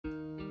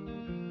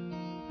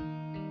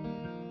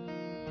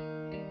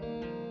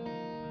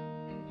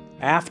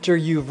After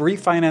you've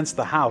refinanced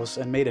the house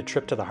and made a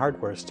trip to the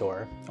hardware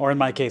store, or in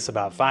my case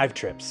about 5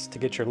 trips, to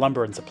get your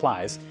lumber and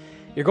supplies,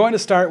 you're going to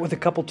start with a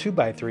couple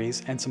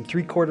 2x3s and some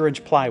 3/4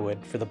 inch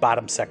plywood for the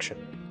bottom section.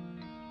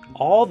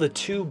 All the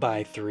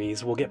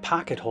 2x3s will get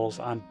pocket holes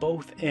on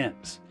both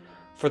ends.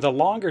 For the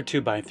longer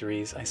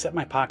 2x3s, I set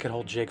my pocket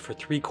hole jig for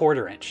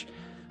 3/4 inch,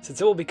 since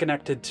it will be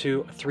connected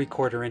to a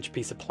 3/4 inch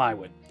piece of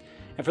plywood.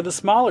 And for the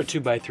smaller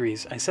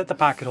 2x3s, I set the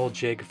pocket hole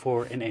jig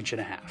for 1.5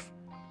 inches.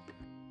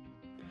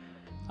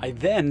 I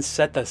then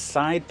set the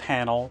side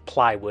panel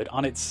plywood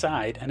on its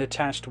side and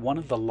attached one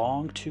of the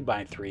long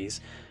 2x3s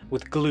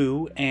with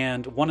glue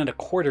and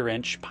 1.25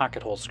 inch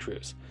pocket hole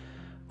screws.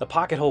 The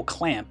pocket hole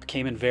clamp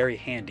came in very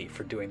handy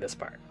for doing this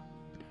part.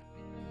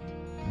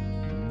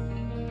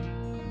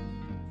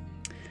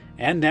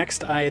 And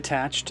next I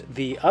attached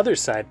the other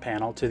side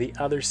panel to the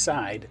other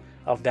side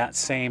of that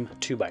same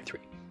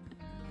 2x3.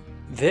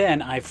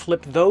 Then I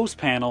flipped those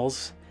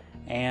panels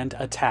and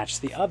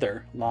attached the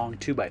other long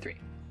 2x3.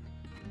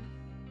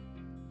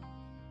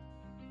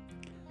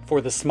 For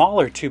the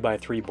smaller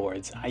 2x3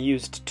 boards, I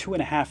used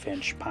 2.5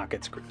 inch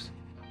pocket screws.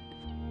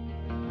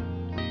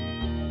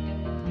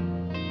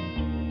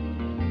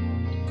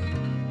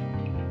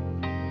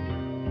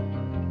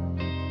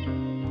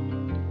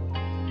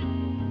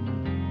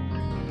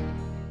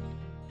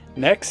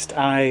 Next,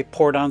 I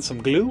poured on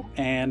some glue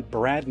and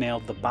brad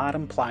nailed the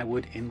bottom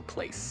plywood in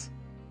place.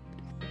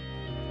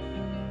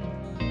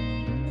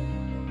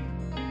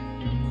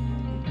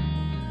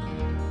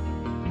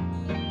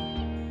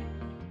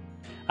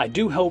 I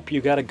do hope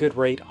you got a good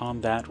rate on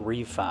that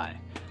refi.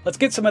 Let's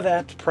get some of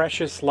that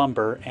precious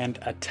lumber and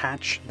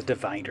attach the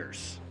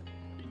dividers.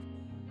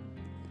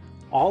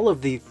 All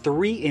of the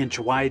 3-inch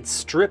wide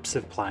strips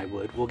of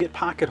plywood will get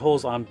pocket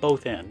holes on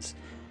both ends,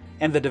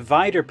 and the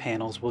divider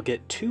panels will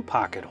get 2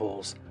 pocket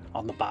holes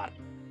on the bottom.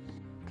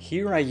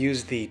 Here I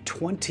use the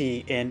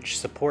 20-inch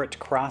support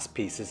cross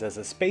pieces as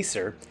a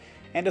spacer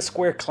and a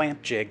square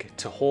clamp jig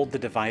to hold the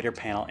divider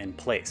panel in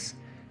place.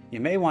 You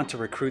may want to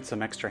recruit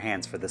some extra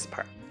hands for this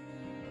part.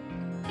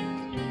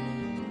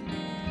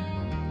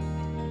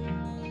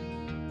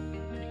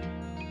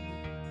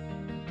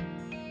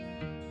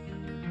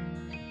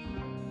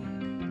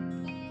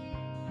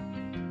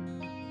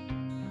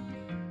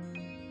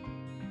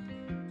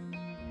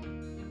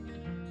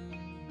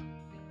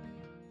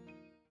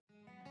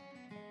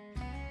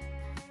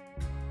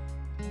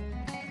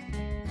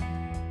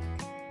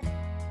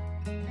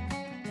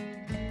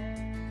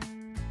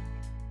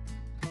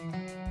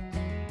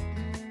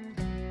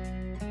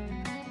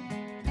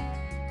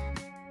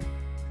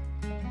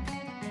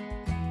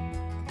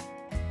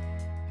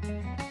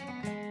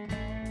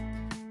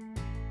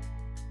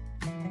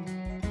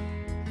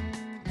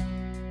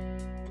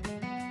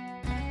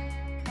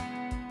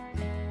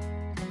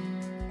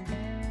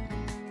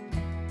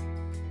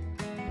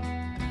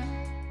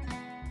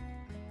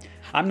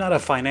 I'm not a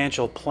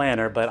financial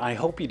planner, but I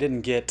hope you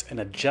didn't get an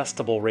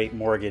adjustable rate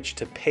mortgage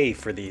to pay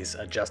for these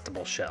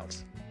adjustable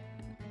shelves.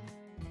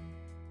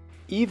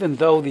 Even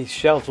though these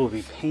shelves will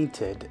be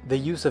painted, the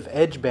use of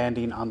edge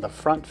banding on the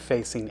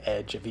front-facing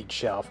edge of each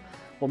shelf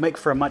will make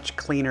for a much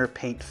cleaner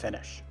paint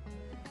finish.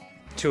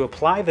 To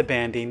apply the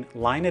banding,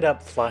 line it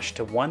up flush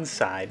to one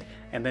side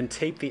and then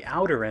tape the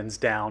outer ends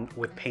down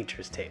with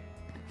painter's tape.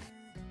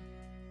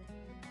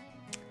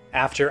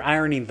 After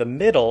ironing the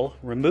middle,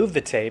 remove the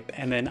tape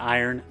and then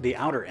iron the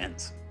outer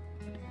ends.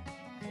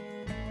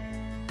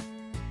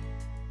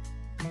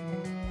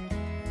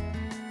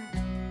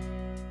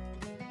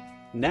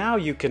 Now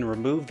you can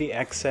remove the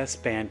excess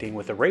banding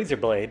with a razor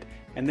blade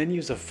and then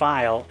use a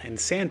file and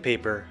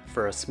sandpaper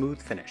for a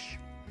smooth finish.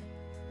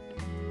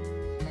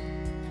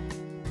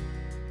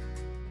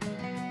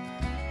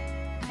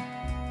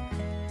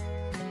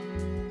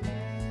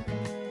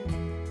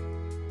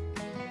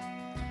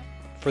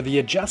 For the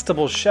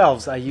adjustable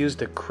shelves, I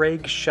used a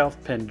Craig shelf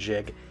pin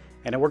jig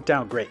and it worked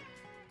out great.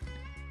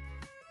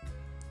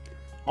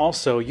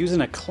 Also,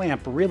 using a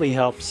clamp really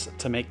helps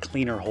to make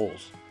cleaner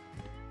holes.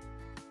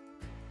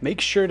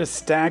 Make sure to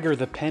stagger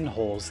the pin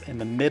holes in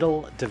the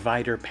middle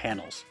divider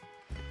panels.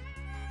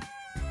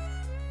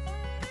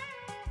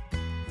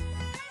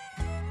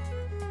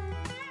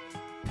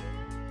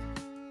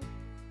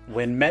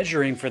 When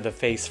measuring for the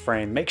face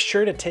frame, make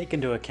sure to take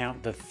into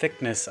account the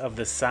thickness of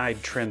the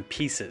side trim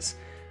pieces.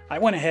 I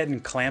went ahead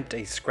and clamped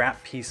a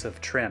scrap piece of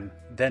trim,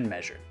 then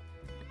measured.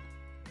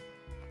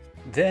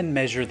 Then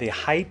measure the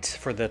height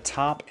for the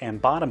top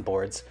and bottom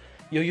boards.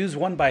 You'll use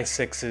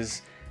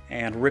 1x6s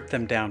and rip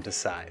them down to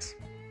size.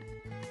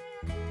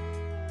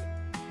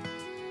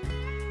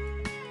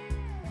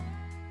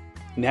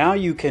 Now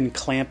you can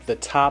clamp the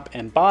top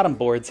and bottom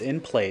boards in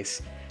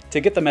place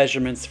to get the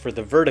measurements for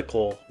the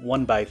vertical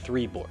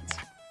 1x3 boards.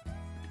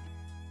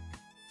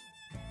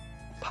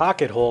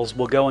 Pocket holes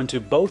will go into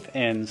both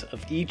ends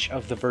of each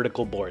of the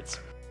vertical boards.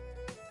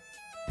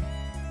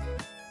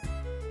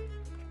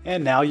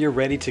 And now you're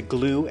ready to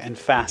glue and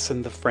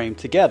fasten the frame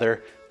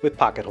together with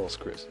pocket hole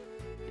screws.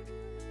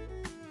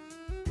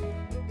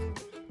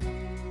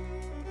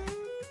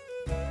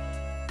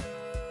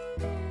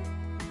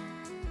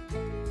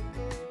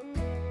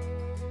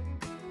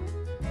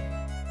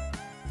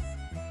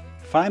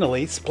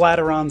 Finally,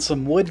 splatter on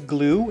some wood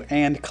glue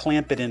and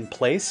clamp it in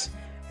place,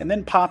 and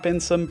then pop in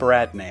some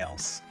brad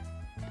nails.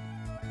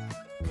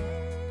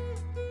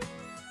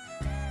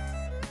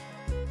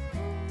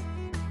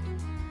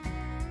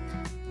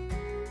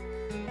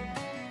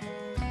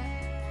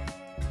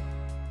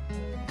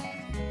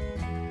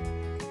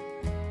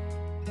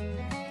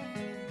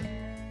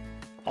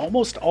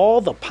 Almost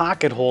all the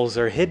pocket holes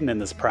are hidden in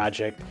this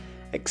project,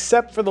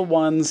 except for the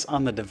ones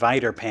on the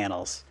divider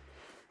panels.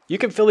 You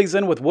can fill these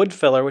in with wood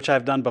filler, which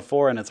I've done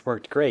before and it's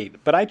worked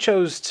great, but I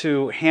chose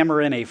to hammer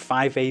in a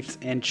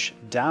 5/8 inch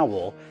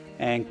dowel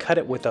and cut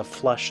it with a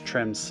flush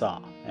trim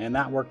saw, and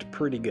that worked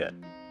pretty good.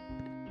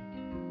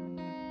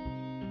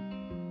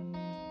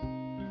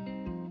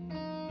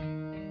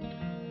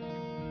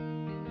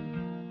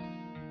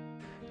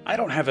 I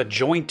don't have a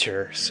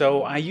jointer,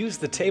 so I use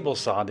the table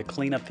saw to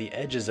clean up the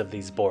edges of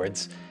these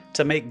boards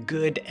to make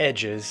good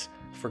edges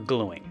for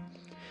gluing.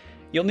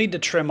 You'll need to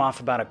trim off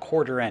about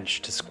 1/4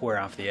 inch to square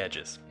off the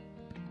edges.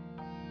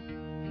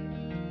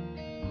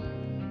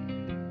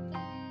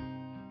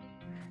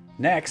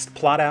 Next,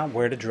 plot out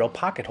where to drill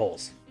pocket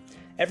holes.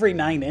 Every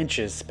 9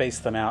 inches space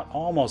them out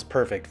almost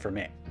perfect for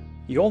me.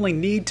 You only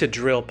need to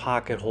drill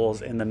pocket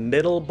holes in the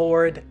middle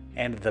board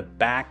and the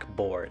back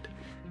board.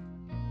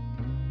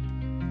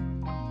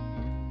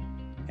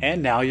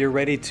 And now you're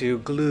ready to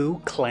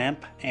glue,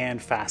 clamp, and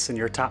fasten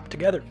your top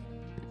together.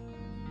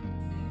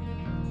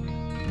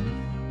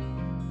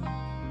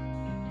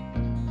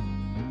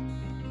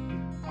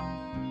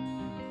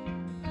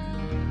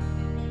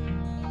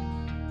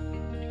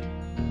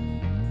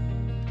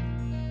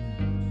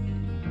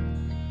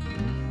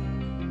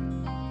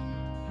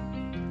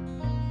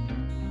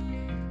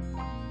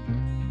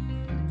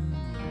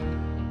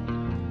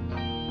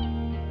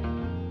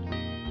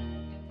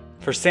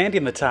 For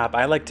sanding the top,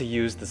 I like to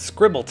use the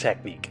scribble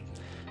technique.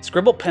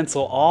 Scribble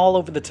pencil all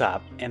over the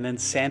top and then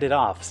sand it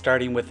off,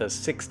 starting with a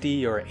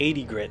 60 or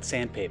 80 grit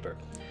sandpaper.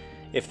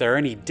 If there are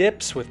any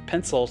dips with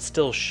pencil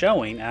still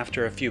showing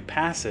after a few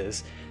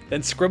passes,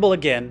 then scribble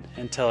again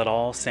until it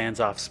all sands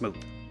off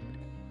smooth.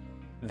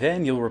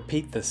 Then you'll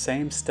repeat the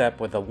same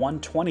step with a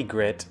 120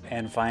 grit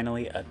and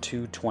finally a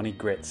 220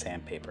 grit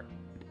sandpaper.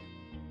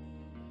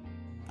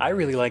 I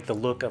really like the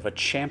look of a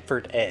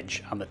chamfered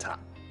edge on the top.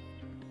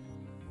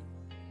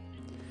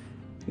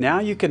 Now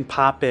you can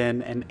pop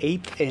in an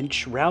 1/8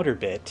 inch router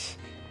bit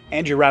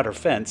and your router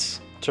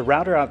fence to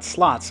router out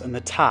slots in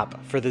the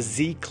top for the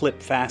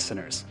Z-clip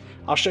fasteners.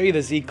 I'll show you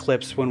the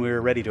Z-clips when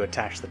we're ready to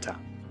attach the top.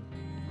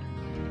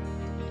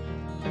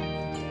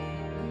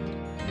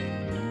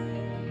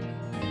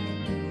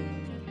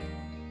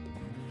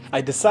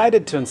 I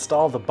decided to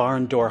install the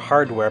barn door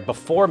hardware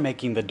before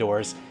making the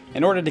doors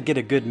in order to get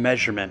a good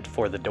measurement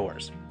for the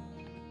doors.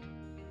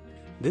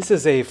 This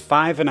is a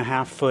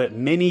 5.5 foot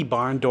mini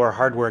barn door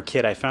hardware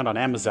kit I found on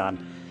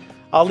Amazon.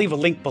 I'll leave a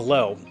link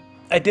below.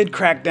 I did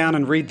crack down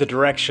and read the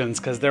directions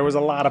because there was a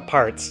lot of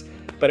parts,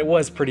 but it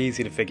was pretty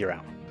easy to figure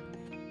out.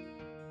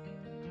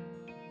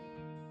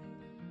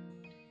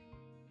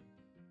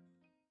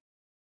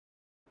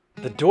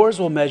 The doors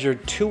will measure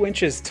 2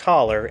 inches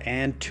taller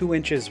and 2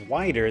 inches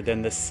wider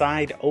than the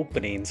side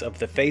openings of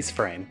the face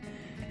frame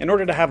in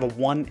order to have a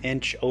 1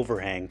 inch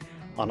overhang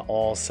on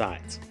all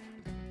sides.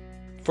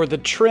 For the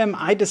trim,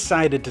 I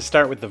decided to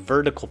start with the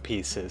vertical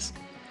pieces.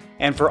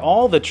 And for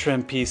all the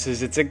trim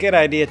pieces, it's a good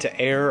idea to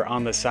err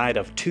on the side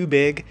of too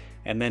big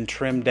and then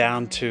trim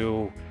down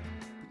to,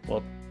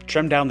 well,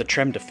 trim down the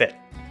trim to fit.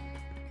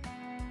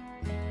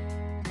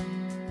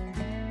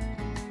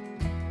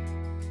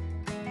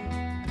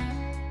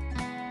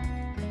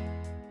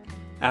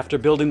 After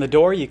building the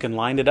door, you can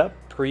line it up,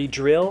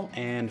 pre-drill,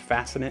 and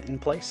fasten it in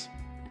place.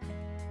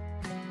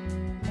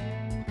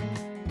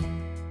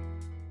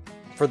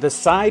 For the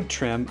side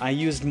trim, I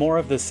used more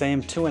of the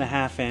same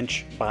 2.5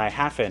 inch by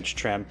 1/2 inch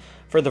trim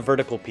for the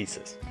vertical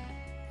pieces.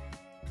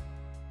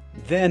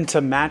 Then,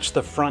 to match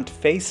the front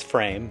face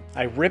frame,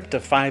 I ripped a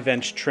 5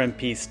 inch trim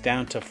piece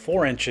down to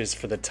 4 inches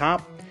for the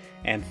top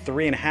and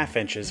 3.5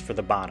 inches for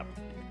the bottom.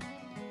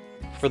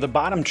 For the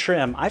bottom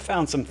trim, I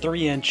found some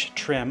 3 inch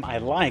trim I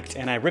liked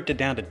and I ripped it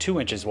down to 2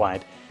 inches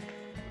wide.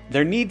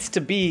 There needs to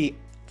be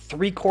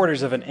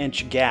 3/4 of an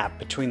inch gap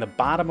between the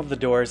bottom of the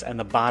doors and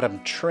the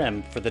bottom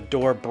trim for the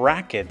door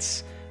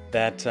brackets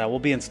that will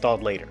be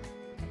installed later.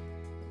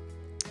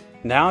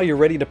 Now you're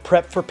ready to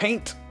prep for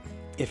paint.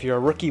 If you're a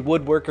rookie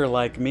woodworker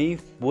like me,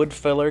 wood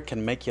filler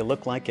can make you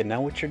look like you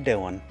know what you're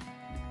doing.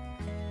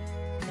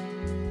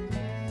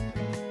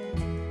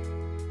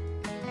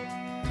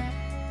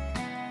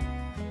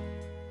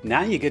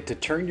 Now you get to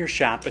turn your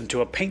shop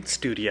into a paint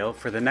studio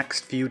for the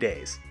next few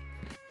days.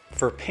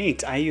 For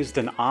paint, I used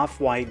an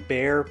off-white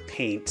Behr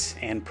paint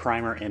and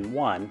primer in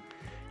one.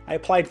 I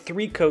applied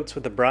 3 coats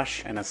with a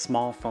brush and a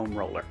small foam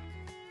roller.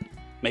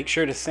 Make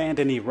sure to sand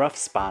any rough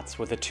spots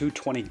with a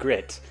 220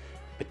 grit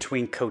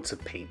between coats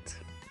of paint.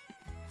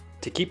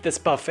 To keep this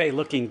buffet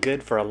looking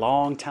good for a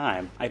long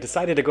time, I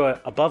decided to go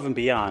above and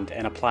beyond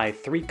and apply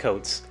 3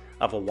 coats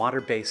of a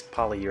water-based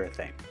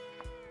polyurethane.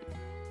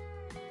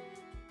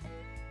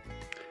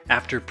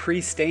 After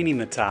pre-staining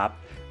the top,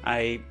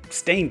 I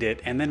stained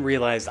it and then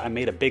realized I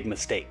made a big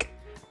mistake.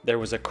 There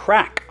was a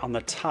crack on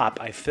the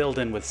top I filled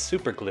in with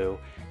super glue,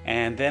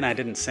 and then I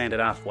didn't sand it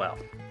off well.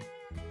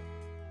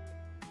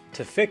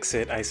 To fix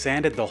it, I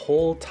sanded the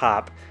whole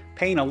top,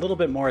 paying a little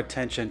bit more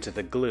attention to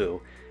the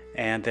glue,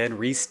 and then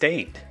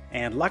re-stained,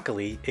 and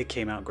luckily it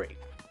came out great.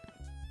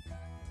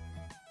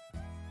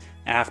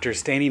 After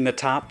staining the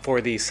top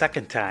for the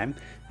second time,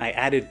 I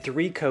added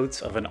 3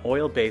 coats of an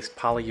oil-based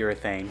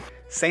polyurethane,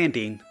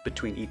 sanding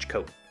between each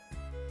coat.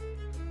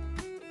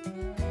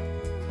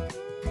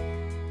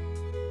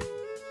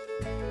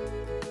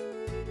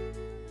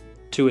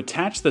 To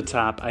attach the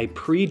top, I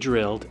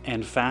pre-drilled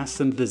and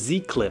fastened the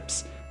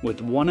Z-clips with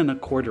 1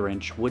 1/4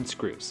 inch wood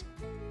screws.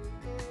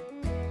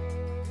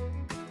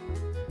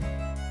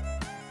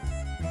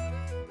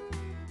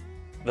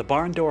 The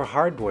barn door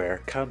hardware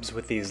comes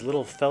with these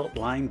little felt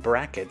line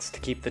brackets to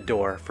keep the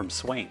door from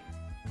swaying.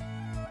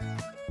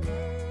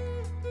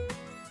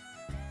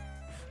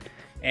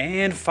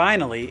 And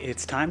finally,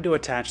 it's time to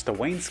attach the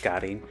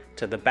wainscoting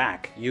to the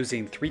back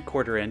using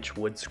 3/4 inch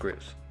wood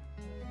screws.